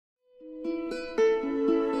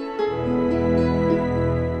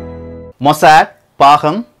Mossad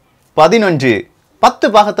பாகம் 11 10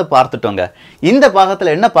 பாகத்தை பார்த்துட்டோங்க. இந்த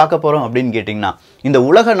பாகத்துல என்ன பார்க்க போறோம் அப்படினு கேட்டிங்கனா இந்த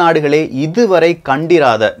உலக நாடுகளே இதுவரை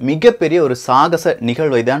கண்டிராத மிகப்பெரிய ஒரு சாகச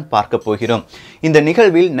நிகழ்வை தான் பார்க்க போகிறோம். இந்த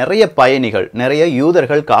நிகழ்வில் நிறைய பயணிகள், நிறைய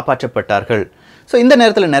யூதர்கள் காப்பாற்றப்பட்டார்கள். சோ இந்த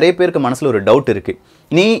நேரத்துல நிறைய பேருக்கு மனசுல ஒரு டவுட் இருக்கு.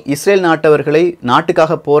 நீ இஸ்ரேல் நாட்டவர்களை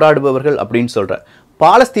நாட்டுக்காக போராடுபவர்கள் அப்படினு சொல்ற,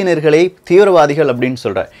 பாலஸ்தீனர்களை தீவிரவாதிகள் அப்படினு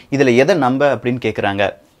சொல்ற, இதுல எதை நம்ப அப்படினு கேக்குறாங்க.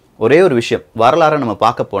 ஒரே ஒரு விஷயம், வரலாறை நம்ம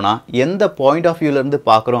பார்க்க போனா எந்த பாயிண்ட் ஆஃப் வியூல இருந்து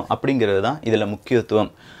பார்க்குறோம் அப்படிங்கிறது தான் இதுல முக்கியத்துவம்.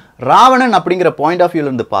 ராவணன் அப்படிங்கிற பாயிண்ட் ஆஃப் வியூல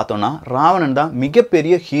இருந்து பார்த்தோம்னா ராவணன் தான்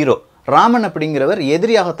மிகப்பெரிய ஹீரோ. ராமன் அப்படிங்கிறவர்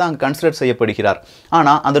எதிரியாகத்தான் கன்சிடர் செய்யப்படுகிறார்.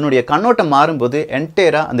 ஆனா அதனுடைய கண்ணோட்டம் மாறும்போது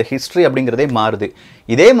என்டையரா அந்த ஹிஸ்டரி அப்படிங்கிறதே மாறுது.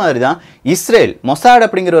 இதே மாதிரி தான் இஸ்ரேல் மொசாட்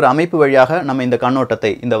அப்படிங்கிற ஒரு அமைப்பு வழியாக நம்ம இந்த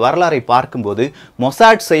கண்ணோட்டத்தை, இந்த வரலாறை பார்க்கும்போது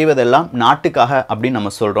மொசாட் செய்வதெல்லாம் நாட்டுக்காக அப்படின்னு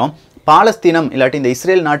நம்ம சொல்றோம். பாலஸ்தீனம் இல்லாட்டி இந்த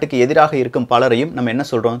இஸ்ரேல் நாட்டுக்கு எதிராக இருக்கும் பலரையும் நம்ம என்ன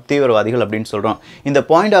சொல்றோம், தீவிரவாதிகள் அப்படின்னு சொல்றோம். இந்த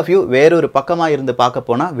பாயிண்ட் ஆஃப் வியூ வேறொரு பக்கமா இருந்து பார்க்க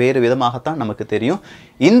போனா வேறு விதமாகத்தான் நமக்கு தெரியும்.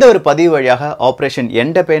 இந்த ஒரு பதிவு வழியாக ஆபரேஷன்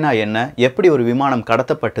என்டெபேனா என்ன, எப்படி ஒரு விமானம்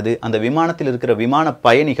கடத்தப்பட்டது, அந்த விமானத்தில் இருக்கிற விமான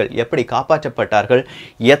பயணிகள் எப்படி காப்பாற்றப்பட்டார்கள்,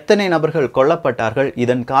 எத்தனை நபர்கள் கொல்லப்பட்டார்கள்,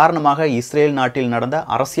 இதன் காரணமாக இஸ்ரேல் நாட்டில் நடந்த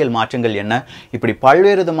அரசியல் மாற்றங்கள் என்ன, இப்படி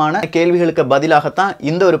பல்வேறு விதமான கேள்விகளுக்கு பதிலாகத்தான்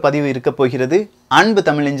இந்த ஒரு பதிவு இருக்க போகிறது. அன்பு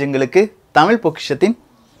தமிழ் நெஞ்சங்களுக்கு தமிழ் பொக்கிஷத்தின்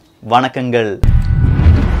வணக்கங்கள்.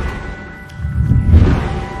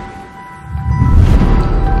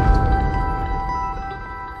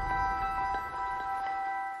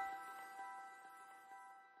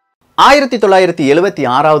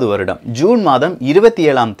 1976 வருடம் ஜூன் மாதம்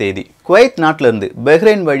 27ஆம் தேதி குவைத் நாட்டிலிருந்து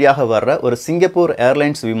பஹ்ரைன் வழியாக வர்ற ஒரு சிங்கப்பூர்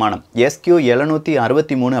ஏர்லைன்ஸ் விமானம்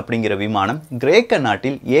SQ763 அப்படிங்கிற விமானம் கிரேக்க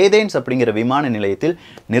நாட்டில் ஏதென்ஸ் அப்படிங்கிற விமான நிலையத்தில்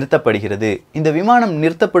நிறுத்தப்படுகிறது. இந்த விமானம்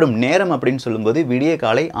நிறுத்தப்படும் நேரம் அப்படின்னு சொல்லும்போது விடிய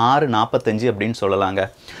காலை 6:45 அப்படின்னு சொல்லலாங்க.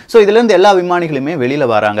 ஸோ இதுலேருந்து எல்லா விமானிகளுமே வெளியில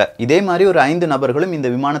வராங்க. இதே மாதிரி ஒரு 5 நபர்களும் இந்த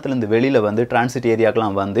விமானத்திலிருந்து வெளியில வந்து டிரான்சிட்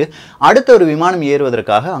ஏரியாக்கெல்லாம் வந்து அடுத்த ஒரு விமானம்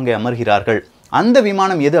ஏறுவதற்காக அங்கே அமர்கிறார்கள். அந்த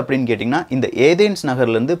விமானம் எது அப்படின்னு கேட்டிங்கன்னா இந்த ஏதென்ஸ்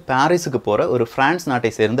நகர்லேருந்து பாரிஸுக்கு போகிற ஒரு பிரான்ஸ்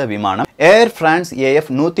நாட்டை சேர்ந்த விமானம் ஏர் பிரான்ஸ் AF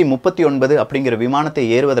 139 அப்படிங்கிற விமானத்தை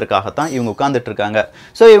ஏறுவதற்காகத்தான் இவங்க உட்கார்ந்துட்டு இருக்காங்க.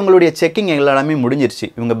 ஸோ இவங்களுடைய செக்கிங் எல்லாமே முடிஞ்சிருச்சு.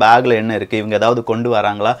 இவங்க பேக்கில் என்ன இருக்குது, இவங்க ஏதாவது கொண்டு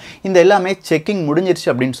வராங்களா, இந்த எல்லாமே செக்கிங் முடிஞ்சிருச்சு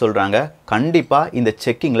அப்படின்னு சொல்கிறாங்க. கண்டிப்பாக இந்த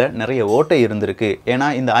செக்கிங்கில் நிறைய ஓட்டை இருந்திருக்கு. ஏன்னா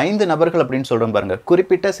இந்த 5 நபர்கள் அப்படின்னு சொல்கிறோம் பாருங்க,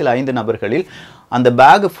 குறிப்பிட்ட சில 5 நபர்களில் அந்த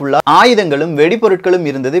பேக் ஃபுல்லாக ஆயுதங்களும் வெடிப்பொருட்களும்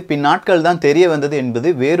இருந்தது. பின்னாட்கள் தான் தெரிய வந்தது என்பது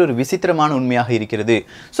வேறொரு விசித்திரமான உண்மையாக இருக்கிறது.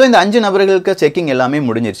 ஸோ இந்த 5 நபர்களுக்கு செக்கிங் எல்லாமே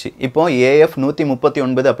முடிஞ்சிருச்சு. இப்போ AF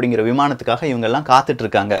 139 அப்படிங்கிற விமானத்துக்காக இவங்க எல்லாம் காத்துட்டு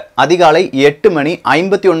இருக்காங்க. அதிகாலை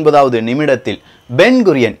 8:59 நிமிடத்தில் பென்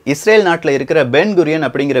குரியன், இஸ்ரேல் நாட்டில் இருக்கிற பென் குரியன்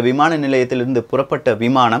அப்படிங்கிற விமான நிலையத்திலிருந்து புறப்பட்ட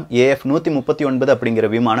விமானம் AF 139 அப்படிங்கிற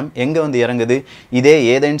விமானம் எங்க வந்து இறங்குது, இதே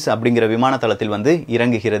ஏதென்ஸ் அப்படிங்கிற விமான தளத்தில் வந்து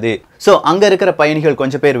இறங்குகிறது. ஸோ அங்க இருக்கிற பயணிகள்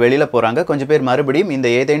கொஞ்சம் பேர் வெளியில போறாங்க, கொஞ்சம் பேர் மறுபடியும் இந்த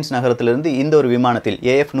ஏதென்ஸ் நகரத்திலிருந்து இந்த ஒரு விமானத்தில்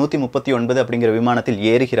AF 139 அப்படிங்கிற விமானத்தில்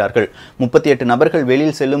ஏறுகிறார்கள். 38 நபர்கள்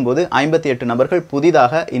வெளியில் செல்லும் போது 58 நபர்கள்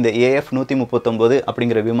புதிதாக இந்த AF 139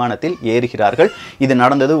 அப்படிங்கிற விமானத்தில் ஏறுகிறார்கள். இது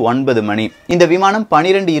நடந்தது 9 மணி. இந்த விமானம்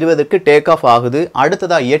 12:20க்கு டேக் ஆஃப் ஆகுது.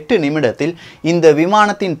 அடுத்ததா 8 நிமிடத்தில் இந்த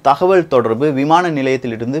விமானத்தின் தகவல் தொடர்பு விமான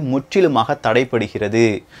நிலையத்திலிருந்து முற்றிலுமாக தடைபடுகிறது.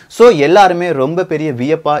 சோ எல்லாருமே ரொம்ப பெரிய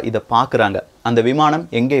வியப்பா இதை பார்க்குறாங்க. அந்த விமானம்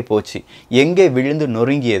எங்கே போச்சு, எங்கே விழுந்து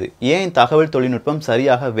நொறுங்கியது, ஏன் தகவல் தொழில்நுட்பம்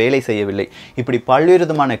சரியாக வேலை செய்யவில்லை, இப்படி பல்வேறு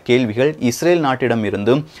விதமான கேள்விகள் இஸ்ரேல் நாட்டிடம்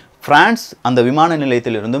இருந்தும் பிரான்ஸ் அந்த விமான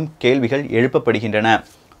நிலையத்திலிருந்தும் கேள்விகள் எழுப்பப்படுகின்றன.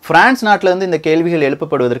 பிரான்ஸ் நாட்டிலிருந்து இந்த கேள்விகள்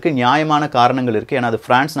எழுப்பப்படுவதற்கு நியாயமான காரணங்கள் இருக்கு. ஏன்னா அது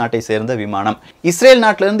பிரான்ஸ் நாட்டை சேர்ந்த விமானம். இஸ்ரேல்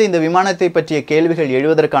நாட்டிலிருந்து இந்த விமானத்தை பற்றிய கேள்விகள்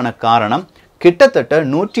எழுவதற்கான காரணம் கிட்டத்தட்ட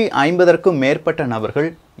 150க்கும் மேற்பட்ட நபர்கள்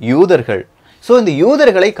யூதர்கள். ஸோ இந்த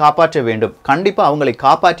யூதர்களை காப்பாற்ற வேண்டும், கண்டிப்பாக அவங்களை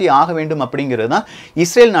காப்பாற்றி ஆக வேண்டும் அப்படிங்கிறது தான்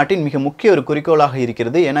இஸ்ரேல் நாட்டின் மிக முக்கிய ஒரு குறிக்கோளாக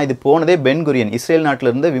இருக்கிறது. ஏன்னா இது போனதே பென் குரியன் இஸ்ரேல்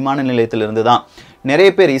நாட்டிலிருந்து விமான நிலையத்திலிருந்து தான். நிறைய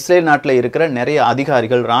பேர் இஸ்ரேல் நாட்டில் இருக்கிற நிறைய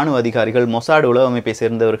அதிகாரிகள், இராணுவ அதிகாரிகள், மொசாட் உளவு அமைப்பை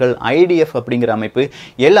சேர்ந்தவர்கள், IDF அப்படிங்கிற அமைப்பு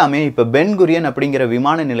எல்லாமே இப்போ பென் குரியன் அப்படிங்கிற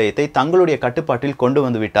விமான நிலையத்தை தங்களுடைய கட்டுப்பாட்டில் கொண்டு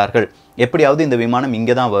வந்து விட்டார்கள். எப்படியாவது இந்த விமானம்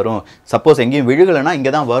இங்கே தான் வரும், சப்போஸ் எங்கேயும் விழுகலைன்னா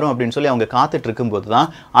இங்கே தான் வரும் அப்படின்னு சொல்லி அவங்க காத்துட்டு இருக்கும்போது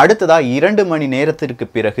தான் அடுத்ததாக 2 மணி நேரத்திற்கு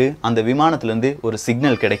பிறகு அந்த விமானத்திலிருந்து ஒரு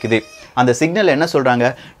சிக்னல் கிடைக்குது. அந்த சிக்னல் என்ன சொல்றாங்க,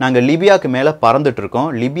 நாங்கள் லிபியாவுக்கு மேலே பறந்துட்டு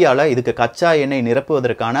இருக்கோம், லிபியாவில் இதுக்கு கச்சா எண்ணெய்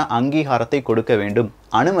நிரப்புவதற்கான அங்கீகாரத்தை கொடுக்க வேண்டும்,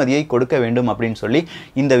 அனுமதியை கொடுக்க வேண்டும் அப்படின்னு சொல்லி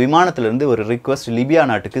இந்த விமானத்திலிருந்து ஒரு ரிக்வெஸ்ட் லிபியா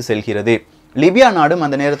நாட்டுக்கு செல்கிறது. லிபியா நாடும்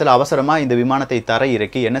அந்த நேரத்தில் அவசரமா இந்த விமானத்தை தரை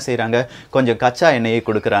இறக்கி என்ன செய்றாங்க, கொஞ்சம் கச்சா எண்ணெயை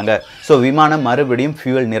கொடுக்கறாங்க. ஸோ விமானம் மறுபடியும்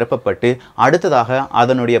ஃபியூவல் நிரப்பப்பட்டு அடுத்ததாக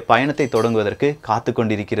அதனுடைய பயணத்தை தொடங்குவதற்கு காத்து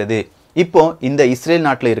கொண்டிருக்கிறது. இப்போ இந்த இஸ்ரேல்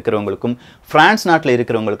நாட்டில் இருக்கிறவங்களுக்கும் பிரான்ஸ் நாட்டில்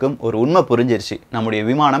இருக்கிறவங்களுக்கும் ஒரு உண்மை புரிஞ்சிருச்சு, நம்முடைய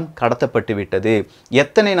விமானம் கடத்தப்பட்டு விட்டது.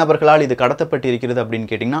 எத்தனை நபர்களால் இது கடத்தப்பட்டிருக்கிறது அப்படின்னு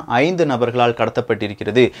கேட்டிங்கன்னா 5 நபர்களால்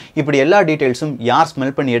கடத்தப்பட்டிருக்கிறது. இப்படி எல்லா டீட்டெயில்ஸும் யார்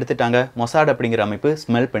ஸ்மெல் பண்ணி எடுத்துட்டாங்க? மொசாட் அப்படிங்கிற அமைப்பு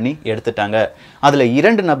ஸ்மெல் பண்ணி எடுத்துட்டாங்க. அதில்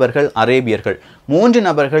 2 நபர்கள் அரேபியர்கள், 3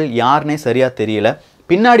 நபர்கள் யாருன்னே சரியா தெரியல.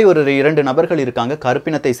 பின்னாடி ஒரு 2 நபர்கள் இருக்காங்க,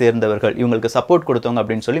 கருப்பினத்தை சேர்ந்தவர்கள், இவங்களுக்கு சப்போர்ட் கொடுத்தவங்க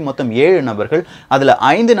அப்படின்னு சொல்லி மொத்தம் 7 நபர்கள். அதில்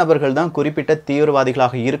 5 நபர்கள் தான் குறிப்பிட்ட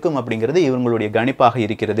தீவிரவாதிகளாக இருக்கும் அப்படிங்கிறது இவங்களுடைய கணிப்பாக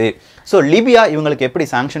இருக்கிறது. ஸோ லிபியா இவங்களுக்கு எப்படி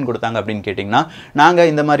சாங்ஷன் கொடுத்தாங்க அப்படின்னு கேட்டிங்கன்னா,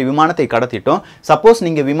 நாங்கள் இந்த மாதிரி விமானத்தை கடத்திட்டோம், சப்போஸ்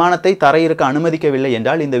நீங்கள் விமானத்தை தரையிறக்க அனுமதிக்கவில்லை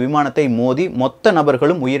என்றால் இந்த விமானத்தை மோதி மொத்த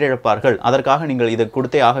நபர்களும் உயிரிழப்பார்கள், அதற்காக நீங்கள் இதை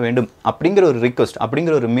கொடுத்தே ஆக வேண்டும் அப்படிங்கிற ஒரு ரிக்வெஸ்ட்,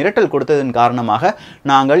 அப்படிங்கிற ஒரு மிரட்டல் கொடுத்ததன் காரணமாக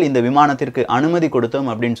நாங்கள் இந்த விமானத்திற்கு அனுமதி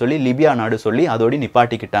கொடுத்தோம் அப்படின்னு சொல்லி லிபியா நாடு சொல்லி அதோடு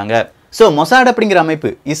நிப்பாட்டிக்கிட்டாங்க. ஸோ மொசாட் அப்படிங்கிற அமைப்பு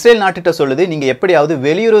இஸ்ரேல் நாட்டுகிட்ட சொல்லுது, நீங்கள் எப்படியாவது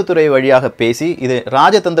வெளியுறவுத்துறை வழியாக பேசி, இது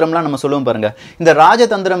ராஜதந்திரம்லாம் நம்ம சொல்லுவோம் பாருங்க, இந்த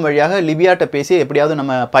ராஜதந்திரம் வழியாக லிபியாட்ட பேசி எப்படியாவது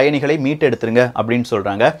நம்ம பயணிகளை மீட்டெடுத்துருங்க அப்படின்னு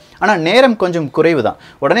சொல்கிறாங்க. ஆனால் நேரம் கொஞ்சம் குறைவு தான்.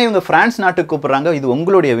 உடனே இவங்க பிரான்ஸ் நாட்டுக்கு கூப்பிட்றாங்க, இது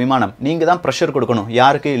உங்களுடைய விமானம், நீங்கள் தான் ப்ரெஷர் கொடுக்கணும்.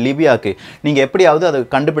 யாருக்கு? லிபியாவுக்கு. நீங்கள் எப்படியாவது அதை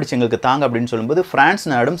கண்டுபிடிச்சு எங்களுக்கு தாங்க அப்படின்னு சொல்லும்போது பிரான்ஸ்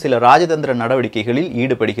நாடும் சில ராஜதந்திர நடவடிக்கைகளில்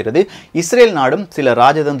ஈடுபடுகிறது, இஸ்ரேல் நாடும் சில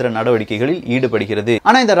ராஜதந்திர நடவடிக்கைகளில் ஈடுபடுகிறது.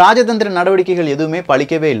 ஆனால் இந்த ராஜதந்திர நடவடிக்கைகள் எதுவுமே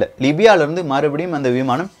பலிக்கவே இல்லை. லிபியாவிலிருந்து மறுபடியும் அந்த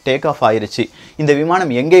விமானம் டேக் ஆஃப் ஆயிருச்சு. இந்த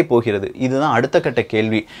விமானம் எங்கே போகிறது? இதுதான் அடுத்த கட்ட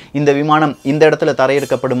கேள்வி. இந்த விமானம் இந்த இடத்துல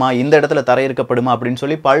தரையிறக்கப்படுமா, இந்த இடத்துல தரையிறக்கப்படுமா அப்படின்னு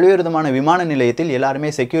சொல்லி பல்வேறு விதமான விமான நிலையத்தில் எல்லாருமே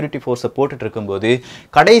செக்யூரிட்டி ஃபோர்ஸை போட்டுட்டு இருக்கும்போது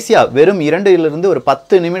கடைசியா வெறும் 2 ஒரு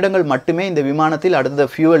 10 நிமிடங்கள் மட்டுமே இந்த விமானத்தில் அடுத்த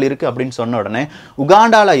ஃபியூவல் இருக்கு அப்படின்னு சொன்ன உடனே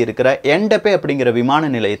உகாண்டால இருக்கிற என்டெபே அப்படிங்கிற விமான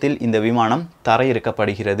நிலையத்தில் இந்த விமானம்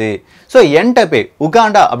தரையிறக்கப்படுகிறது. ஸோ என்டெபே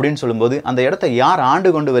உகாண்டா அப்படின்னு சொல்லும்போது அந்த இடத்தை யார்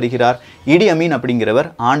ஆண்டு கொண்டு வருகிறார்? இடி அமீன்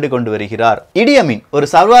அப்படிங்கிறவர் ஆண்டு கொண்டு வருகிறார். இடி அமீன் ஒரு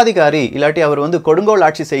சர்வாதிகாரி, இல்லாட்டி அவர் கொடுங்கோல்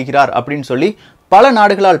ஆட்சி செய்கிறார் அப்படின்னு சொல்லி பல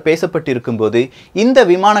நாடுகளால் பேசப்பட்டிருக்கும் போது இந்த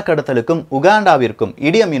விமான கடத்தலுக்கும் உகாண்டாவிற்கும்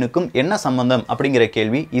இடி அமீனுக்கும் என்ன சம்பந்தம் அப்படிங்கிற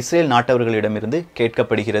கேள்வி இஸ்ரேல் நாட்டவர்களிடமிருந்து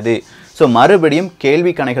கேட்கப்படுகிறது. ஸோ மறுபடியும்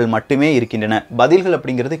கேள்வி கணைகள் மட்டுமே இருக்கின்றன, பதில்கள்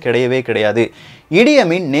அப்படிங்கிறது கிடையவே கிடையாது. இடி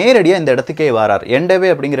அமீன் நேரடியாக இந்த இடத்துக்கே வரார், என்டெபே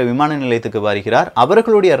அப்படிங்கிற விமான நிலையத்துக்கு வருகிறார்.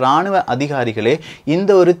 அவர்களுடைய இராணுவ அதிகாரிகளே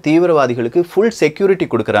இந்த ஒரு தீவிரவாதிகளுக்கு ஃபுல் செக்யூரிட்டி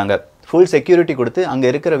கொடுக்குறாங்க. ஃபுல் செக்யூரிட்டி கொடுத்து அங்கே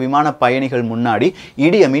இருக்கிற விமான பயணிகள் முன்னாடி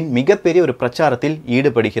இடி அமீன் மிகப்பெரிய ஒரு பிரச்சாரத்தில்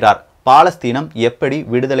ஈடுபடுகிறார். பாலஸ்தீனம் எப்படி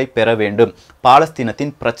விடுதலை பெற வேண்டும்,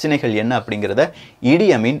 பாலஸ்தீனத்தின் பிரச்சனைகள் என்ன அப்படிங்கிறத இடி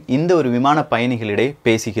அமீன் இந்த ஒரு விமான பயணிகளிடையே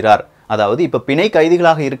பேசுகிறார். அதாவது இப்போ பிணை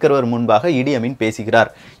கைதிகளாக இருக்கிறவர் முன்பாக இடி அமீன் பேசுகிறார்.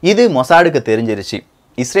 இது மொசாடுக்கு தெரிஞ்சிருச்சு,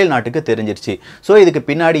 இஸ்ரேல் நாட்டுக்கு தெரிஞ்சிருச்சு. ஸோ இதுக்கு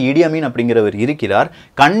பின்னாடி இடி அமீன் அப்படிங்கிறவர் இருக்கிறார்.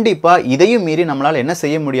 கண்டிப்பாக இதையும் மீறி நம்மளால் என்ன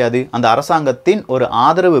செய்ய முடியாது, அந்த அரசாங்கத்தின் ஒரு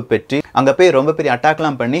ஆதரவு பெற்று அங்கே போய் ரொம்ப பெரிய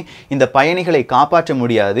அட்டாக்லாம் பண்ணி இந்த பயணிகளை காப்பாற்ற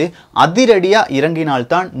முடியாது, அதிரடியாக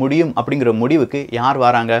இறங்கினால்தான் முடியும் அப்படிங்கிற முடிவுக்கு யார்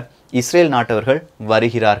வராங்க? இஸ்ரேல் நாட்டவர்கள்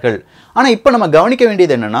வருகிறார்கள். ஆனால் இப்போ நம்ம கவனிக்க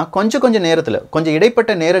வேண்டியது என்னன்னா, கொஞ்சம் நேரத்தில், கொஞ்சம்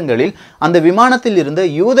இடைப்பட்ட நேரங்களில் அந்த விமானத்தில் இருந்த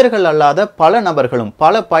யூதர்கள் அல்லாத பல நபர்களும்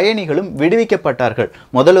பல பயணிகளும் விடுவிக்கப்பட்டார்கள்.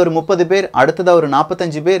 முதல்ல ஒரு 30 பேர், அடுத்ததாக ஒரு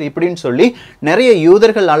 45 பேர், இப்படின்னு சொல்லி நிறைய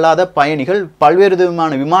யூதர்கள் அல்லாத பயணிகள் பல்வேறு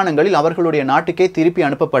விதமான விமானங்களில் அவர்களுடைய நாட்டுக்கே திருப்பி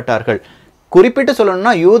அனுப்பப்பட்டார்கள். குறிப்பிட்டு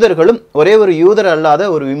சொல்லணும்னா யூதர்களும் ஒரே ஒரு யூதர்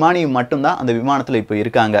அல்லாத ஒரு விமானியும் மட்டும்தான் அந்த விமானத்தில் இப்போ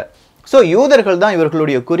இருக்காங்க. ஸோ யூதர்கள் தான்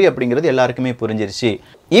இவர்களுடைய குறி அப்படிங்கிறது எல்லாருக்குமே புரிஞ்சிருச்சு.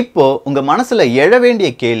 இப்போ உங்க மனசுல எழ வேண்டிய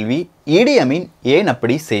கேள்வி, இடி அமீன் ஏன்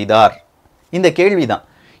அப்படி செய்தார்? இந்த கேள்விதான்.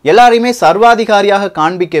 எல்லாரையுமே சர்வாதிகாரியாக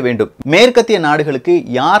காண்பிக்க வேண்டும். மேற்கத்திய நாடுகளுக்கு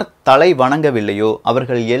யார் தலை வணங்கவில்லையோ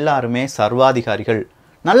அவர்கள் எல்லாருமே சர்வாதிகாரிகள்.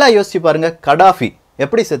 நல்லா யோசிச்சு பாருங்க, கடாஃபி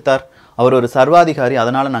எப்படி செத்தார்? அவர் ஒரு சர்வாதிகாரி,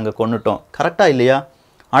 அதனால நாங்கள் கொன்னுட்டோம். கரெக்டா இல்லையா?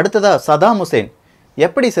 அடுத்ததா சதாம் ஹுசேன்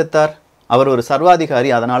எப்படி செத்தார்? அவர் ஒரு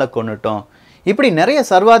சர்வாதிகாரி, அதனால கொன்னுட்டோம். இப்படி நிறைய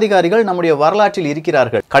சர்வாதிகாரிகள் நம்முடைய வரலாற்றில்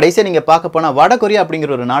இருக்கிறார்கள். கடைசியாக நீங்கள் பார்க்க போனால் வடகொரியா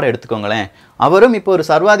அப்படிங்கிற ஒரு நாடை எடுத்துக்கோங்களேன். அவரும் இப்போ ஒரு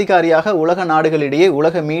சர்வாதிகாரியாக உலக நாடுகளிடையே,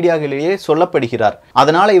 உலக மீடியாக்களிடையே சொல்லப்படுகிறார்.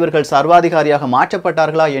 அதனால இவர்கள் சர்வாதிகாரியாக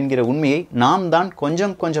மாற்றப்பட்டார்களா என்கிற உண்மையை நாம் தான்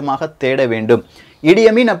கொஞ்சம் கொஞ்சமாக தேட வேண்டும். இடி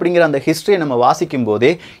அமீன் அப்படிங்கிற அந்த ஹிஸ்டரியை நம்ம வாசிக்கும் போதே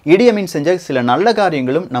இடி அமீன் செஞ்ச சில நல்ல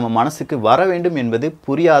காரியங்களும் நம்ம மனசுக்கு வர வேண்டும் என்பது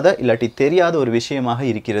புரியாத இல்லாட்டி தெரியாத ஒரு விஷயமாக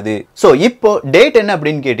இருக்கிறது. ஸோ இப்போ டேட் என்ன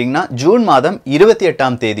அப்படின்னு கேட்டிங்கன்னா, ஜூன் மாதம்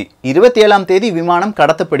 28ஆம் தேதி 27ஆம் தேதி விமானம்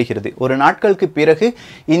கடத்தப்படுகிறது. ஒரு நாட்களுக்கு பிறகு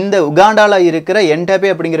இந்த உகாண்டால இருக்கிற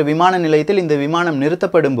என்டெபே அப்படிங்கிற விமான நிலையத்தில் இந்த விமானம்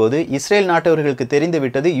நிறுத்தப்படும் போது இஸ்ரேல் நாட்டவர்களுக்கு தெரிந்து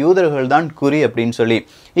விட்டது யூதர்கள் தான் குறி அப்படின்னு சொல்லி.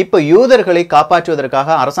 இப்போ யூதர்களை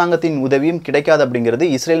காப்பாற்றுவதற்காக அரசாங்கத்தின் உதவியும் கிடைக்காது அப்படிங்கிறது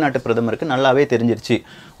இஸ்ரேல் நாட்டு பிரதமருக்கு நல்லாவே தெரிஞ்சு.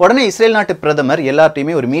 உடனே இஸ்ரேல் நாட்டு பிரதமர்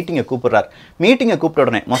எல்லார்ட்டையுமே ஒரு மீட்டிங்கை கூப்பிடுறார். மீட்டிங்கை கூப்பிட்ட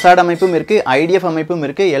உடனே மொசாட் அமைப்பும் இருக்கு, ஐடிஎஃப் அமைப்பும்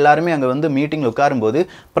இருக்கு, எல்லாருமே அங்கே மீட்டிங்ல உட்காரும் போது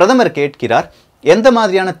பிரதமர் கேட்கிறார், எந்த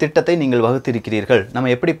மாதிரியான திட்டத்தை நீங்கள் வகுத்திருக்கிறீர்கள்? நம்ம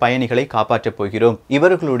எப்படி பயணிகளை காப்பாற்றப் போகிறோம்?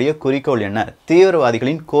 இவர்களுடைய குறிக்கோள் என்ன?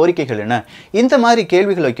 தீவிரவாதிகளின் கோரிக்கைகள் என்ன? இந்த மாதிரி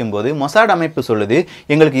கேள்விகள் வைக்கும்போது மொசாட் அமைப்பு சொல்லுது,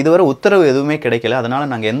 எங்களுக்கு இதுவரை உத்தரவு எதுவுமே கிடைக்கல,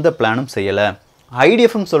 அதனால நாங்கள் எந்த பிளானும் செய்யலை.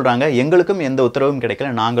 ஐடிஎஃப்பும் சொல்கிறாங்க, எங்களுக்கும் எந்த உத்தரவும் கிடைக்கல,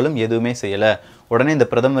 நாங்களும் எதுவுமே செய்யலை. உடனே இந்த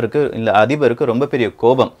பிரதமருக்கு இல்லை அதிபருக்கு ரொம்ப பெரிய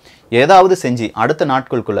கோபம். ஏதாவது செஞ்சு அடுத்த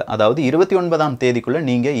நாட்களுக்குள்ள, அதாவது 29ஆம் தேதிக்குள்ள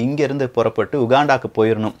நீங்கள் இங்கேருந்து புறப்பட்டு உகாண்டாக்கு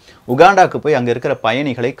போயிடணும். உகாண்டாக்கு போய் அங்கே இருக்கிற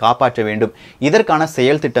பயணிகளை காப்பாற்ற வேண்டும். இதற்கான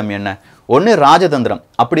செயல் திட்டம் என்ன? ஒன்று ராஜதந்திரம்,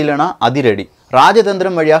 அப்படி இல்லைனா அதிரடி.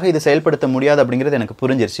 ராஜதந்திரம் வழியாக இது செயல்படுத்த முடியாது அப்படிங்கிறது எனக்கு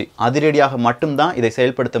புரிஞ்சிருச்சு. அதிரடியாக மட்டும்தான் இதை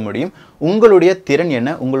செயல்படுத்த முடியும். உங்களுடைய திறன் என்ன?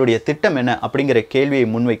 உங்களுடைய திட்டம் என்ன? அப்படிங்கிற கேள்வியை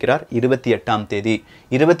முன்வைக்கிறார் 28ஆம் தேதி.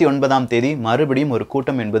 29ஆம் தேதி மறுபடியும் ஒரு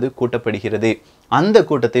கூட்டம் என்பது கூட்டப்படுகிறது. அந்த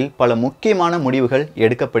கூட்டத்தில் பல முக்கியமான முடிவுகள்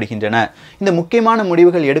எடுக்கப்படுகின்றன. இந்த முக்கியமான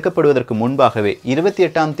முடிவுகள் எடுக்கப்படுவதற்கு முன்பாகவே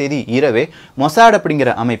 28ஆம் தேதி இரவே மொசாட்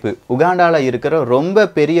அப்படிங்கிற அமைப்பு, உகாண்டாவில் இருக்கிற ரொம்ப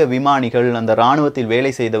பெரிய விமானிகள், அந்த இராணுவத்தில்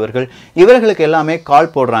வேலை செய்தவர்கள், இவர்களுக்கு எல்லாமே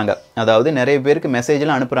கால் போடுறாங்க. அதாவது நிறைய பேருக்கு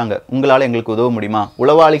மெசேஜ்லாம் அனுப்புறாங்க, உங்களால் எங்களுக்கு உதவ முடியுமா?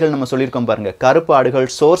 உளவாளிகள் நம்ம சொல்லியிருக்கோம் பாருங்க, கருப்பு ஆடுகள்,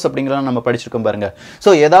 சோர்ஸ் அப்படிங்கிறத நம்ம படிச்சிருக்கோம் பாருங்க.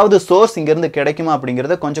 ஸோ ஏதாவது சோர்ஸ் இங்கிருந்து கிடைக்குமா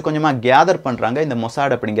அப்படிங்கிறத கொஞ்சம் கொஞ்சமாக கேதர் பண்ணுறாங்க இந்த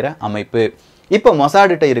மொசாட் அப்படிங்கிற அமைப்பு. இப்போ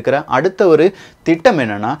மொசாடிட்ட இருக்கிற அடுத்த ஒரு திட்டம்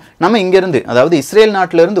என்னன்னா, நம்ம இங்கிருந்து, அதாவது இஸ்ரேல்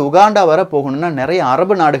நாட்டிலிருந்து உகாண்டா வர போகணும்னா நிறைய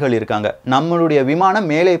அரபு நாடுகள் இருக்காங்க. நம்மளுடைய விமானம்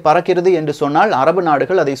மேலே பறக்கிறது என்று சொன்னால் அரபு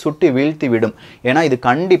நாடுகள் அதை சுட்டி வீழ்த்தி விடும். ஏன்னா இது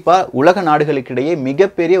கண்டிப்பாக உலக நாடுகளுக்கிடையே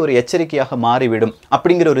மிகப்பெரிய ஒரு எச்சரிக்கையாக மாறிவிடும்.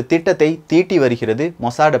 அப்படிங்கிற ஒரு திட்டத்தை தீட்டி வருகிறது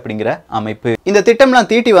மொசாட் அப்படிங்கிற அமைப்பு. இந்த திட்டம்லாம்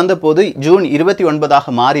தீட்டி வந்த போது ஜூன்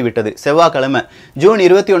 29ஆக மாறிவிட்டது. செவ்வாய்க்கிழமை ஜூன்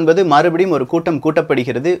 29 மறுபடியும் ஒரு கூட்டம்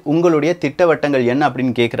கூட்டப்படுகிறது. உங்களுடைய திட்டவட்டங்கள் என்ன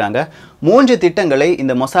அப்படின்னு கேட்குறாங்க. 3 திட்டங்களை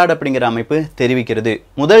இந்த மொசாட் அப்படிங்கிற அமைப்பு தெரிவிக்கிறது.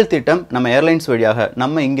 முதல் திட்டம், நம்ம ஏர்லைன்ஸ் வழியாக,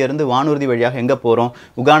 நம்ம இங்கிருந்து வானூர்தி வழியாக எங்கே போகிறோம்?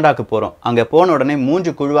 உகாண்டாக்கு போகிறோம். அங்கே போன உடனே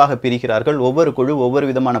 3 குழுவாக பிரிக்கிறார்கள். ஒவ்வொரு குழு ஒவ்வொரு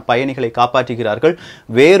விதமான பயணிகளை காப்பாற்றுகிறார்கள்.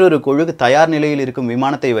 வேறொரு குழு தயார் நிலையில் இருக்கும்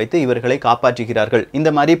விமானத்தை வைத்து இவர்களை காப்பாற்றுகிறார்கள்.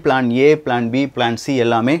 இந்த மாதிரி plan A, plan B, plan C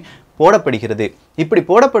எல்லாமே போடப்படுகிறது. இப்படி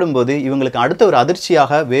போடப்படும் போது இவங்களுக்கு அடுத்த ஒரு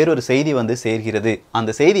அதிர்ச்சியாக வேறொரு செய்தி வந்து சேர்கிறது.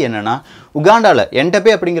 அந்த செய்தி என்னன்னா, உகாண்டால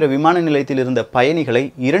என்டபே அப்படிங்கிற விமான நிலையத்தில் இருந்த பயணிகளை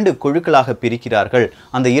 2 குழுக்களாக பிரிக்கிறார்கள்.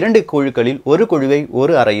 அந்த 2 குழுக்களில் ஒரு குழுவை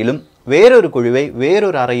ஒரு அறையிலும் வேறொரு குழுவை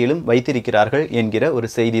வேறொரு அறையிலும் வைத்திருக்கிறார்கள் என்கிற ஒரு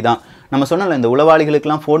செய்தி தான். நம்ம சொன்னல, இந்த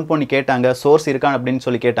உளவாளிகளுக்கெல்லாம் ஃபோன் பண்ணி கேட்டாங்க, சோர்ஸ் இருக்கான் அப்படின்னு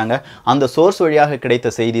சொல்லி கேட்டாங்க. அந்த சோர்ஸ் வழியாக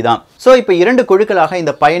கிடைத்த செய்தி தான். ஸோ இப்போ 2 குழுக்களாக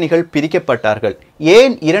இந்த பயணிகள் பிரிக்கப்பட்டார்கள்.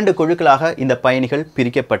 ஏன் 2 குழுக்களாக இந்த பயணிகள்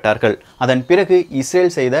பிரிக்கப்பட்டார்கள்? அதன் பிறகு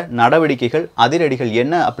இஸ்ரேல் செய்த நடவடிக்கைகள், அதிரடிகள்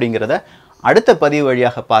என்ன அப்படிங்கிறத அடுத்த பதிவு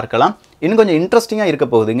வழியாக பார்க்கலாம். இன்னும் கொஞ்சம் இன்ட்ரெஸ்டிங்காக இருக்க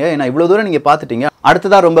போகுதுங்க. ஏன்னா இவ்வளோ தூரம் நீங்கள் பார்த்துட்டீங்க.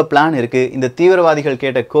 அடுத்ததாக ரொம்ப பிளான் இருக்குது. இந்த தீவிரவாதிகள்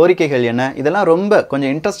கேட்ட கோரிக்கைகள் என்ன, இதெல்லாம் ரொம்ப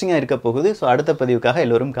கொஞ்சம் இன்ட்ரெஸ்டிங்காக இருக்க போகுது. ஸோ அடுத்த பதிவுக்காக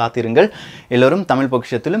எல்லோரும் காத்திருங்கள். எல்லோரும் தமிழ்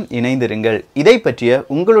பொக்கிஷத்திலும் இணைந்திருங்கள். இதை பற்றிய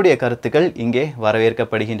உங்களுடைய கருத்துக்கள் இங்கே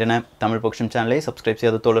வரவேற்கப்படுகின்றன. தமிழ் பொக்கிஷம் சேனலை சப்ஸ்கிரைப்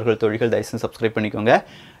செய்யாத தோழர்கள் தோழிகள் தயவுசெய்து சப்ஸ்கிரைப் பண்ணிக்கோங்க.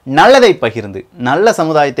 நல்லதை பகிர்ந்து நல்ல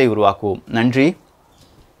சமுதாயத்தை உருவாக்குவோம். நன்றி,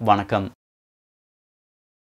 வணக்கம்.